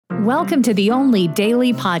Welcome to the only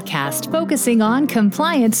daily podcast focusing on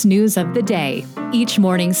compliance news of the day. Each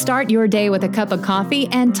morning, start your day with a cup of coffee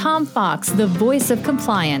and Tom Fox, the voice of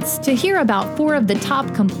compliance, to hear about 4 of the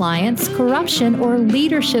top compliance, corruption, or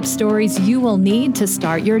leadership stories you will need to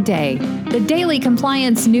start your day. The Daily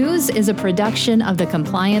Compliance News is a production of the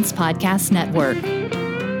Compliance Podcast Network.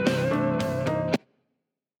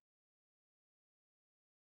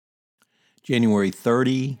 January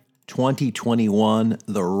 30, 2021,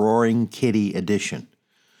 the Roaring Kitty edition.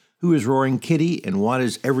 Who is Roaring Kitty, and what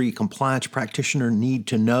does every compliance practitioner need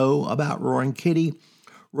to know about Roaring Kitty?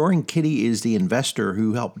 Roaring Kitty is the investor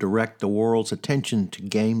who helped direct the world's attention to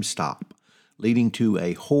GameStop, leading to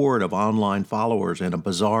a horde of online followers and a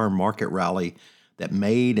bizarre market rally that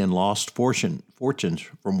made and lost fortunes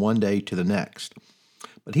from one day to the next.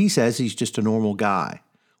 But he says he's just a normal guy.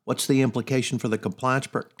 What's the implication for the compliance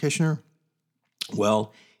practitioner?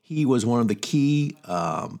 Well, he was one of the key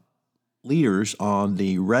leaders on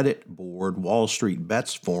the Reddit board Wall Street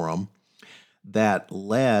Bets forum that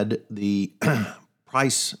led the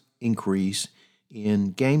price increase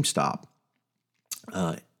in GameStop.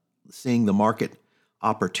 Seeing the market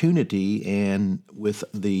opportunity and with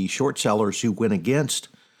the short sellers who went against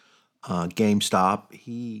GameStop,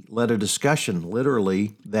 he led a discussion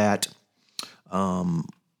literally that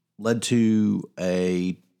led to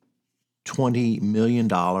a $20 million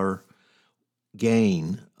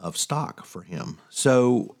gain of stock for him.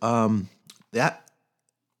 So why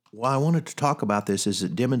I wanted to talk about this is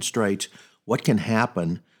it demonstrates what can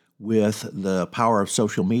happen with the power of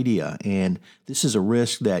social media. And this is a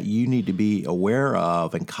risk that you need to be aware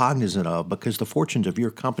of and cognizant of because the fortunes of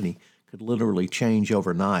your company could literally change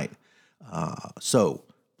overnight. So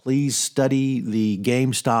please study the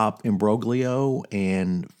GameStop imbroglio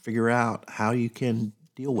and figure out how you can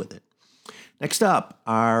deal with it. Next up,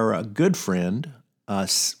 our good friend,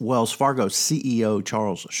 Wells Fargo CEO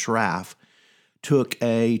Charles Scharf, took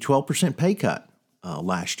a 12% pay cut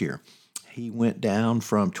last year. He went down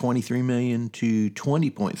from $23 million to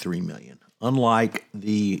 $20.3 million. Unlike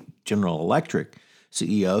the General Electric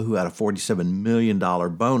CEO, who had a $47 million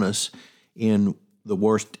bonus in the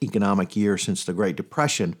worst economic year since the Great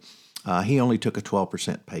Depression, he only took a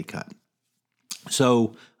 12% pay cut.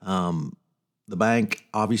 So, the bank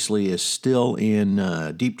obviously is still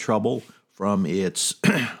in deep trouble from its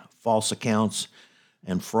false accounts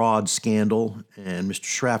and fraud scandal, and Mr.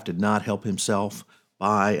 Scharf did not help himself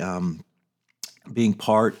by being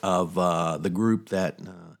part of the group that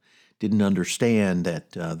didn't understand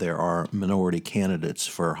that there are minority candidates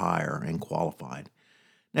for hire and qualified.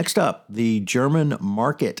 Next up, the German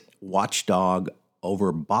market watchdog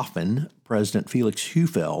over BaFin, President Felix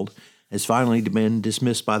Hufeld, has finally been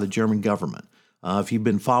dismissed by the German government. If you've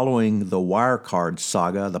been following the Wirecard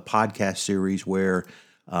saga, the podcast series where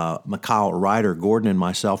Mikhail Ryder, Gordon, and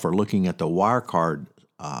myself are looking at the Wirecard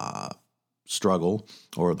struggle,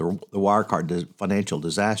 or the Wirecard financial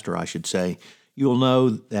disaster, I should say, you'll know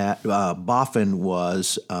that BaFin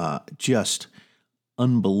was just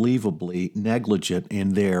unbelievably negligent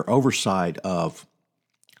in their oversight of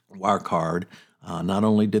Wirecard. Not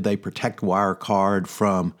only did they protect Wirecard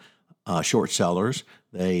from short sellers,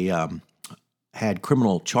 they had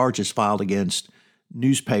criminal charges filed against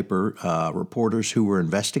newspaper reporters who were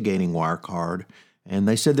investigating Wirecard, and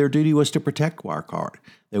they said their duty was to protect Wirecard.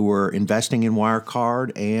 They were investing in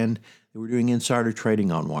Wirecard, and they were doing insider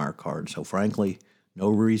trading on Wirecard. So frankly, no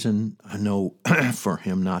reason for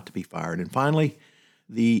him not to be fired. And finally,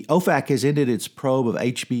 the OFAC has ended its probe of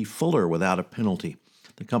H.B. Fuller without a penalty.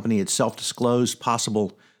 The company had self-disclosed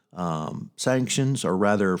possible sanctions, or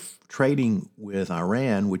rather trading with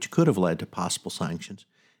Iran, which could have led to possible sanctions.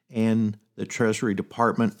 And the Treasury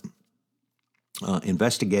Department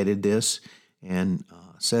investigated this and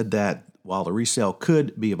said that while the resale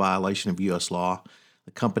could be a violation of U.S. law,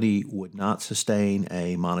 the company would not sustain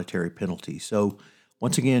a monetary penalty. So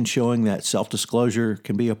once again, showing that self-disclosure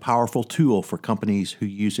can be a powerful tool for companies who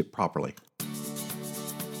use it properly.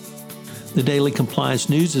 The Daily Compliance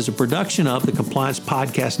News is a production of the Compliance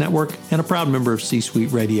Podcast Network and a proud member of C-Suite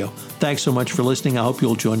Radio. Thanks so much for listening. I hope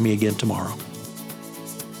you'll join me again tomorrow.